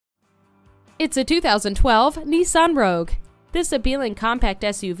It's a 2012 Nissan Rogue. This appealing compact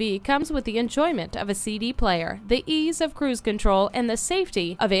SUV comes with the enjoyment of a CD player, the ease of cruise control, and the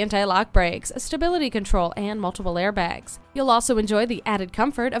safety of anti-lock brakes, stability control, and multiple airbags. You'll also enjoy the added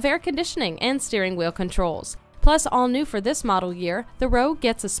comfort of air conditioning and steering wheel controls. Plus, all new for this model year, the Rogue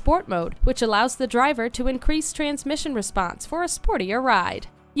gets a sport mode, which allows the driver to increase transmission response for a sportier ride.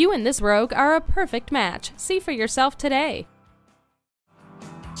 You and this Rogue are a perfect match. See for yourself today.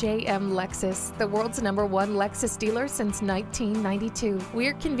 JM Lexus, the world's #1 Lexus dealer since 1992.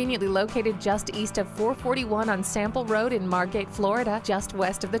 We're conveniently located just east of 441 on Sample Road in Margate, Florida, just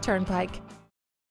west of the Turnpike.